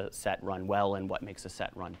makes a set run well and what makes a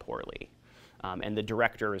set run poorly. And the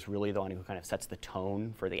director is really the one who kind of sets the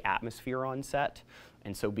tone for the atmosphere on set.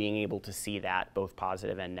 And so being able to see that, both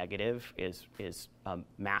positive and negative, is a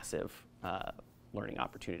massive learning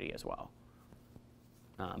opportunity as well.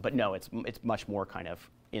 But no, it's much more kind of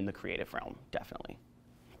in the creative realm, definitely.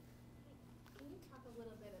 Can you talk a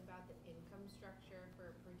little bit about the income structure for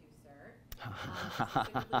a producer?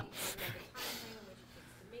 Specifically, like the time frame in which it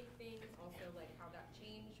takes to make things, also like how that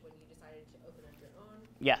changed when you decided to open up your own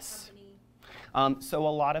Yes. company. So a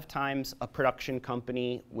lot of times a production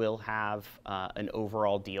company will have an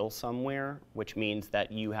overall deal somewhere, which means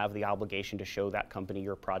that you have the obligation to show that company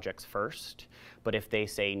your projects first. But if they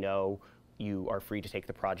say no, you are free to take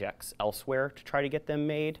the projects elsewhere to try to get them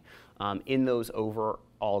made. In those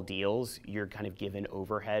overall deals, you're kind of given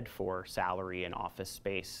overhead for salary and office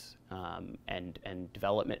space and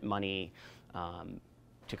development money.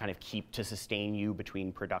 To kind of to sustain you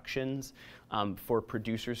between productions. For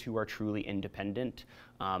producers who are truly independent,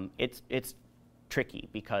 it's tricky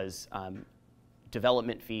because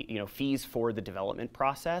development fees for the development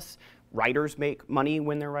process, writers make money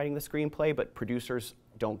when they're writing the screenplay, but producers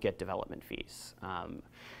don't get development fees.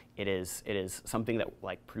 It is something that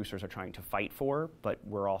like producers are trying to fight for, but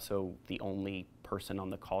we're also the only person on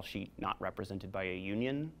the call sheet not represented by a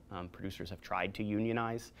union. Producers have tried to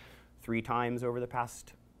unionize 3 times over the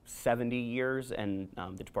past 70 years, and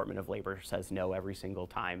the Department of Labor says no every single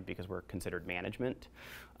time because we're considered management.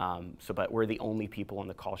 But we're the only people on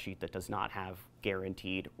the call sheet that does not have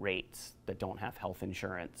guaranteed rates, that don't have health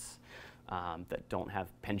insurance, that don't have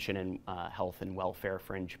pension and health and welfare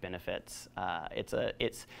fringe benefits.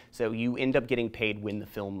 So you end up getting paid when the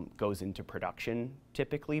film goes into production,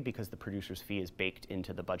 typically, because the producer's fee is baked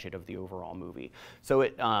into the budget of the overall movie. So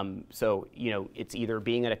it's either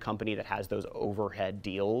being at a company that has those overhead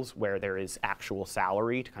deals where there is actual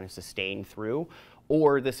salary to kind of sustain through,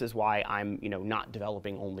 or this is why I'm not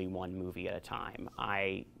developing only one movie at a time.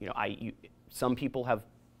 Some people have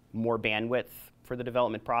more bandwidth for the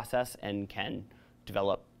development process and can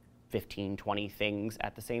develop 15, 20 things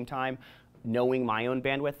at the same time. Knowing my own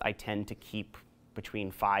bandwidth, I tend to keep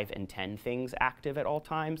between 5 and 10 things active at all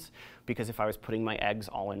times, because if I was putting my eggs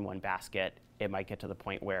all in one basket, it might get to the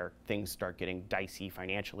point where things start getting dicey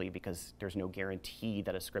financially because there's no guarantee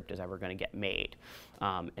that a script is ever going to get made.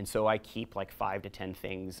 And so I keep like 5 to 10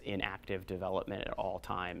 things in active development at all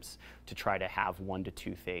times to try to have 1 to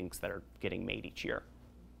 2 things that are getting made each year.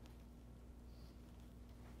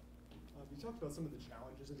 You talked about some of the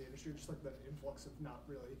challenges in the industry, just like the influx of not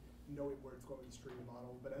really knowing where it's going with the streaming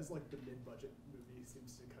model, but as like the mid-budget movie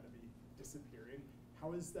seems to kind of be disappearing,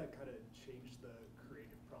 how has that kind of changed the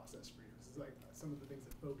creative process for you? Because it's like some of the things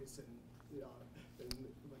that focus in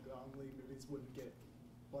like the on-lead movies wouldn't get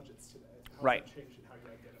budgets today. How has that changed in how you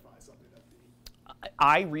identify something that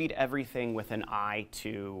I read everything with an eye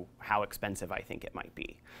to how expensive I think it might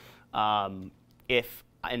be.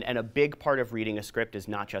 And a big part of reading a script is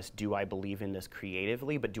not just, do I believe in this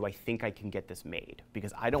creatively, but do I think I can get this made?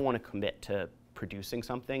 Because I don't want to commit to producing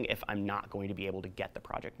something if I'm not going to be able to get the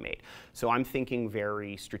project made. So I'm thinking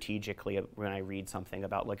very strategically when I read something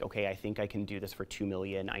about like, okay, I think I can do this for $2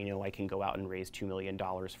 million. I know I can go out and raise $2 million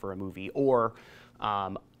for a movie. Or,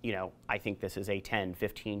 I think this is a $10,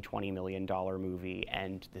 $15, $20 million movie,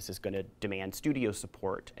 and this is going to demand studio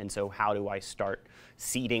support. And so how do I start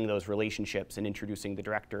seeding those relationships and introducing the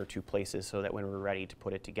director to places so that when we're ready to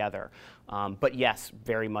put it together? But yes,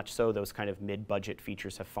 very much so, those kind of mid-budget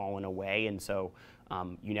features have fallen away, and so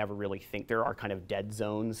you never really think. There are kind of dead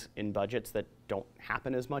zones in budgets that don't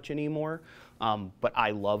happen as much anymore. But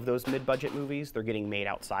I love those mid-budget movies. They're getting made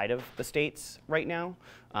outside of the States right now.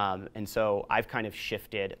 And so I've kind of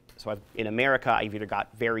shifted. So in America, I've either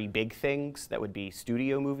got very big things that would be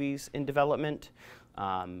studio movies in development,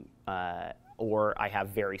 or I have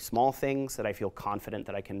very small things that I feel confident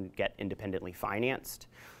that I can get independently financed.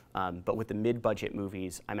 But with the mid-budget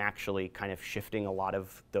movies, I'm actually kind of shifting a lot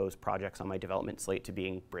of those projects on my development slate to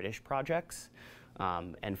being British projects,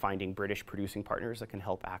 and finding British producing partners that can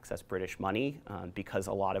help access British money, because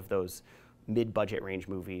a lot of those mid-budget range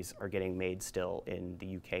movies are getting made still in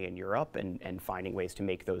the UK and Europe, and finding ways to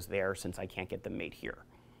make those there since I can't get them made here.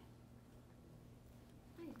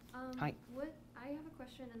 Hi. Hi. I have a question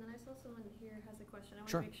question, and then I saw someone here has a question. I want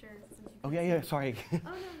Sure. to make sure since you. Oh, yeah, sorry. Oh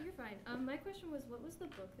no, you're fine. My question was, what was the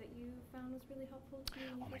book that you found was really helpful to you?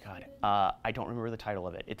 Oh my God, I don't remember the title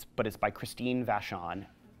of it. But it's by Christine Vachon,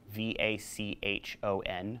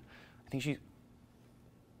 Vachon.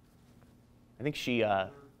 I think she.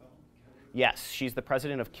 Yes, she's the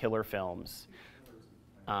president of Killer Films,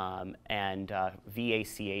 and Vachon.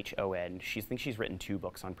 I think she's written 2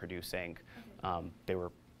 books on producing. Okay. They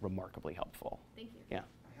were remarkably helpful. Thank you. Yeah.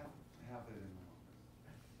 I have it in my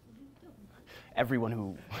office. Everyone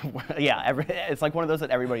who, yeah, it's like one of those that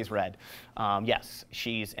everybody's read. Yes,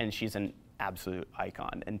 she's an absolute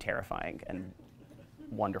icon and terrifying and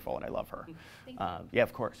wonderful, and I love her. Thank you. Yeah,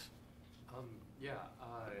 of course.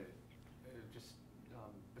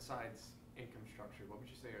 Besides income structure, what would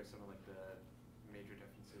you say are some of like the major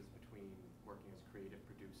differences between working as creative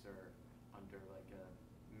producer under like a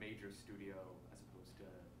major studio as opposed to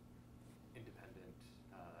independent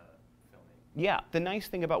filming? Yeah, the nice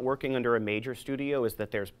thing about working under a major studio is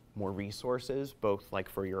that there's more resources, both like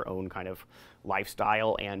for your own kind of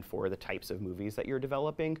lifestyle and for the types of movies that you're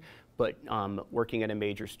developing. But working at a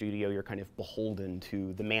major studio, you're kind of beholden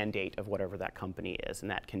to the mandate of whatever that company is, and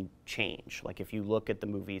that can change. Like if you look at the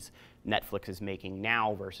movies Netflix is making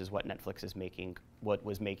now versus what what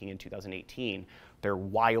was making in 2018, they're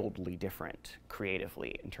wildly different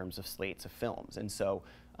creatively in terms of slates of films. And so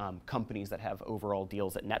companies that have overall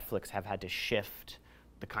deals at Netflix have had to shift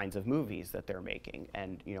the kinds of movies that they're making.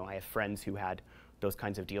 And I have friends who had those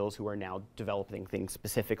kinds of deals who are now developing things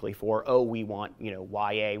specifically for, we want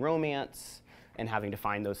YA romance, and having to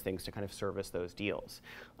find those things to kind of service those deals.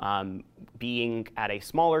 Being at a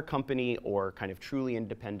smaller company or kind of truly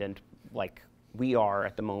independent like we are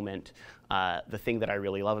at the moment, the thing that I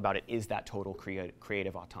really love about it is that total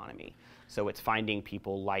creative autonomy. So it's finding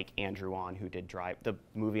people like Andrew who did Drive. The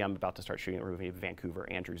movie I'm about to start shooting, the movie of Vancouver,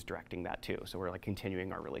 Andrew's directing that too. So we're like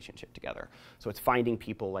continuing our relationship together. So it's finding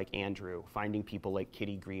people like Andrew, finding people like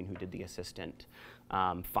Kitty Green who did The Assistant,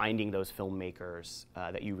 finding those filmmakers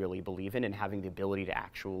that you really believe in and having the ability to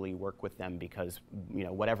actually work with them because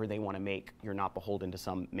whatever they want to make, you're not beholden to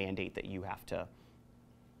some mandate that you have to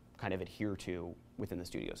kind of adhere to within the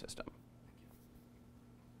studio system.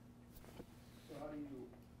 So how do you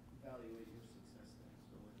evaluate your success then?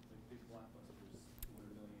 So like big blockbusters,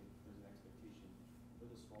 200 million, there's an expectation. For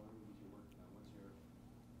the smaller movies you're working on, what's your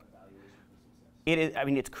evaluation for success? It is,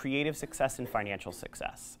 it's creative success and financial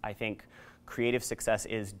success. I think creative success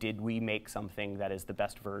is, did we make something that is the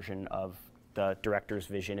best version of the director's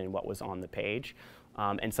vision and what was on the page?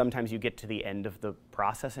 And sometimes you get to the end of the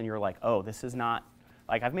process and you're like, oh, this is not,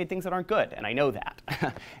 like I've made things that aren't good, and I know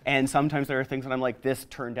that. And sometimes there are things that I'm like, this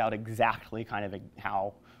turned out exactly kind of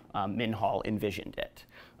how Minhal envisioned it.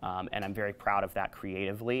 And I'm very proud of that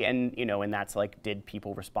creatively. And and that's like, did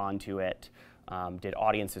people respond to it? Did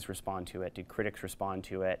audiences respond to it? Did critics respond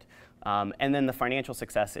to it? And then the financial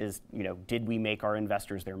success is, did we make our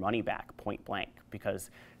investors their money back, point blank? Because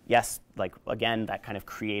yes, like again, that kind of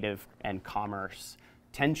creative and commerce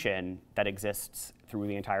tension that exists through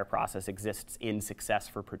the entire process exists in success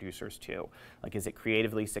for producers too. Like, is it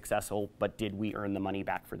creatively successful, but did we earn the money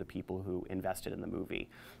back for the people who invested in the movie?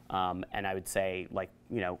 And I would say, like,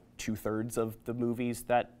 2/3 of the movies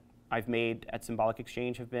that I've made at Symbolic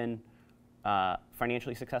Exchange have been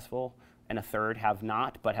financially successful, and 1/3 have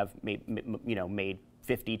not, but have made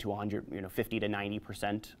 50 to 100, 50 to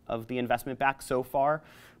 90% of the investment back so far.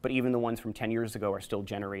 But even the ones from 10 years ago are still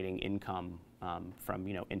generating income from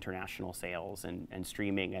international sales and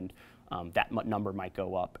streaming, and that number might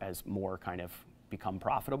go up as more kind of become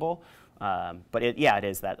profitable. But it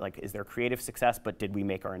is that, like, is there creative success, but did we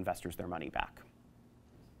make our investors their money back?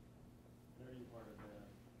 And are you part of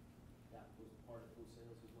that part of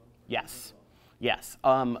post-sales as well? Yes. Yes.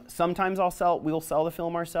 Sometimes we'll sell the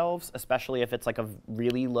film ourselves, especially if it's like a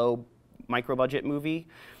really low micro-budget movie.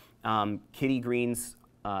 Kitty Green's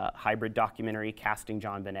hybrid documentary, Casting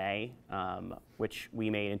John Bonet, which we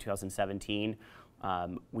made in 2017.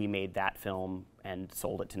 We made that film and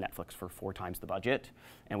sold it to Netflix for 4 times the budget,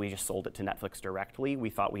 and we just sold it to Netflix directly. We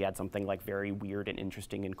thought we had something like very weird and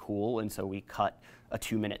interesting and cool, and so we cut a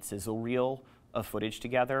 2-minute sizzle reel of footage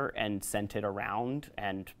together and sent it around,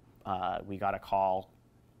 and we got a call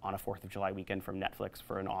on a 4th of July weekend from Netflix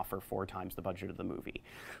for an offer 4 times the budget of the movie.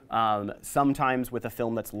 Sometimes with a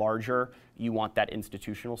film that's larger, you want that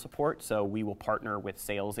institutional support, so we will partner with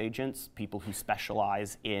sales agents, people who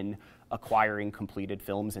specialize in acquiring completed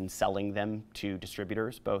films and selling them to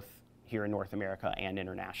distributors, both here in North America and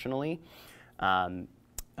internationally.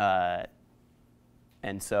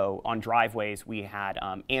 And so on Driveways, we had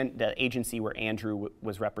and the agency where Andrew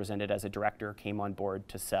was represented as a director came on board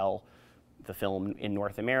to sell the film in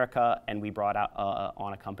North America, and we brought out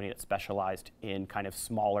on a company that specialized in kind of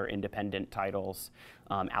smaller independent titles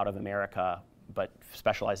out of America, but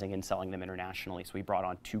specializing in selling them internationally. So we brought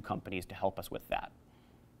on 2 companies to help us with that.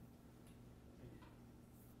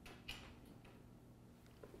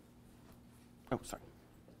 Oh, sorry.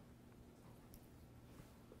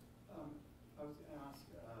 I was going to ask,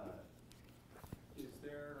 is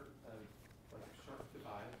there a sharp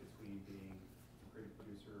divide between being a creative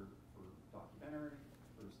producer for documentary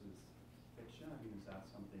versus fiction? I mean, is that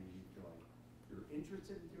something you feel like you're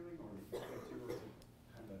interested in doing, or that you could do, or is it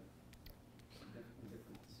kind of significant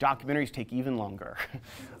difference? Documentaries take even longer.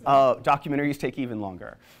 Documentaries take even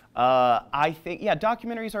longer. I think, yeah,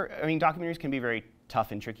 documentaries can be very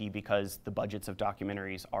tough and tricky because the budgets of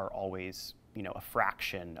documentaries are always, a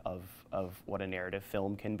fraction of what a narrative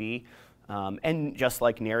film can be. And just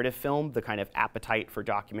like narrative film, the kind of appetite for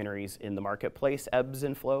documentaries in the marketplace ebbs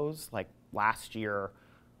and flows. Like last year,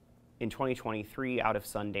 in 2023, out of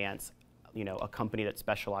Sundance, a company that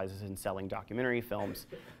specializes in selling documentary films,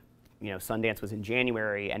 Sundance was in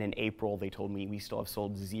January, and in April they told me we still have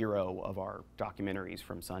sold 0 of our documentaries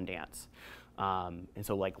from Sundance. And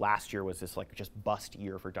so like last year was this like just bust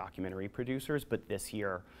year for documentary producers, but this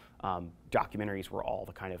year documentaries were all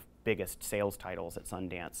the kind of biggest sales titles at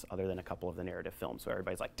Sundance, other than a couple of the narrative films. So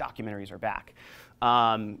everybody's like, documentaries are back.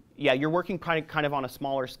 Yeah, you're working kind of on a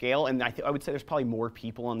smaller scale, and I would say there's probably more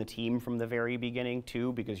people on the team from the very beginning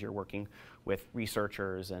too, because you're working with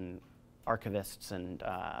researchers and archivists, and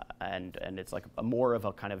it's like more of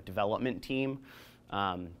a kind of development team.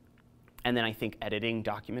 And then I think editing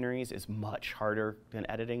documentaries is much harder than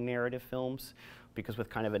editing narrative films, because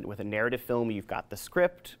with a narrative film, you've got the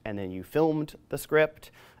script, and then you filmed the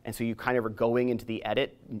script, and so you kind of are going into the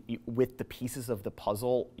edit with the pieces of the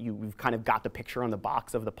puzzle. You've kind of got the picture on the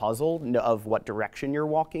box of the puzzle of what direction you're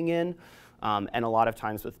walking in. And a lot of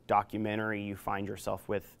times with documentary, you find yourself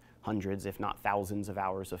with hundreds, if not thousands of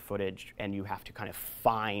hours of footage, and you have to kind of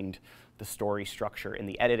find the story structure in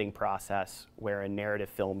the editing process, where in narrative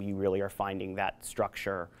film, you really are finding that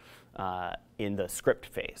structure in the script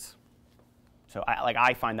phase. So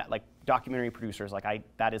I find that like documentary producers,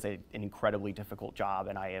 that is an incredibly difficult job,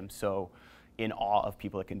 and I am so in awe of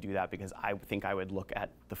people that can do that, because I think I would look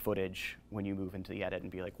at the footage when you move into the edit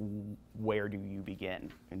and be like, where do you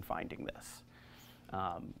begin in finding this?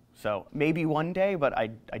 So maybe one day, but I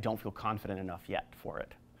don't feel confident enough yet for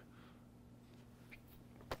it.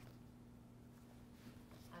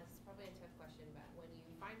 This is probably a tough question, but when you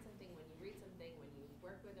find something, when you read something, when you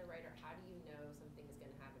work with a writer, how do you know something is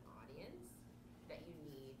going to have an audience that you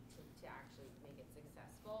need to actually make it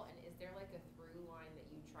successful? And is there like a through line that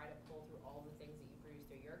you try to pull through all the things that you produce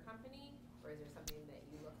through your company, or is there something that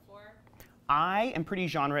you look for? I am pretty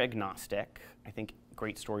genre agnostic. I think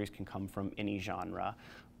great stories can come from any genre.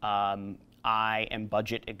 I am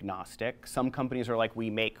budget agnostic. Some companies are like, we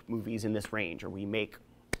make movies in this range, or we make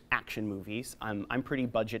action movies. I'm pretty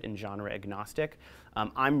budget and genre agnostic.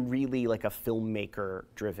 I'm really like a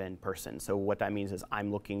filmmaker-driven person. So what that means is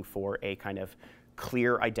I'm looking for a kind of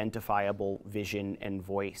clear, identifiable vision and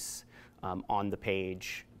voice on the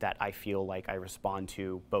page that I feel like I respond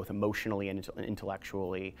to both emotionally and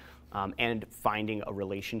intellectually, and finding a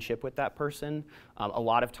relationship with that person. A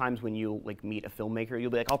lot of times when you like meet a filmmaker,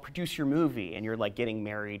 you'll be like, I'll produce your movie, and you're like getting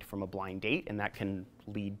married from a blind date, and that can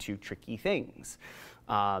lead to tricky things.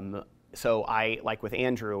 So like with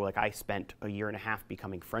Andrew, I spent a year and a half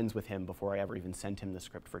becoming friends with him before I ever even sent him the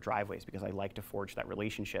script for Driveways, because I like to forge that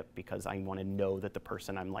relationship, because I want to know that the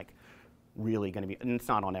person I'm like really going to be, and it's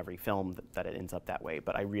not on every film that it ends up that way,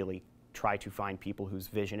 but I really try to find people whose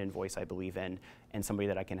vision and voice I believe in, and somebody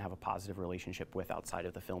that I can have a positive relationship with outside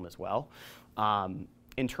of the film as well.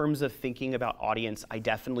 In terms of thinking about audience, I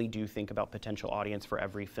definitely do think about potential audience for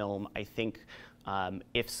every film. I think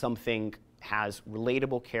if something has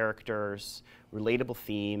relatable characters, relatable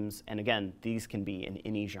themes, and again, these can be in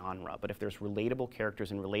any genre, but if there's relatable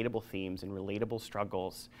characters and relatable themes and relatable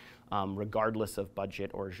struggles, regardless of budget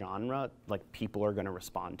or genre, like people are gonna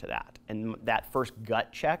respond to that. And that first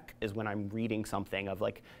gut check is when I'm reading something of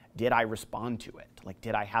like, did I respond to it? Like,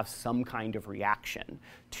 did I have some kind of reaction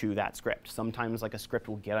to that script? Sometimes like a script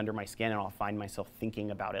will get under my skin and I'll find myself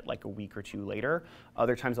thinking about it like a week or two later.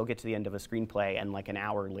 Other times I'll get to the end of a screenplay and like an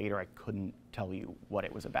hour later I couldn't tell you what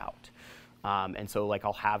it was about. And so like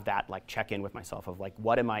I'll have that like check in with myself of like,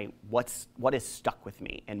 what is stuck with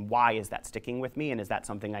me, and why is that sticking with me, and is that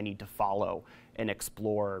something I need to follow and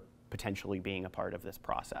explore potentially being a part of this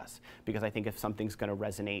process? Because I think if something's going to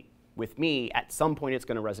resonate with me, at some point it's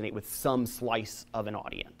going to resonate with some slice of an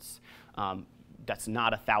audience. That's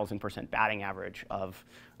not 1,000% batting average of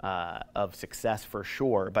success for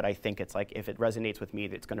sure, but I think it's like if it resonates with me,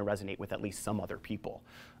 it's going to resonate with at least some other people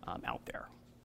out there.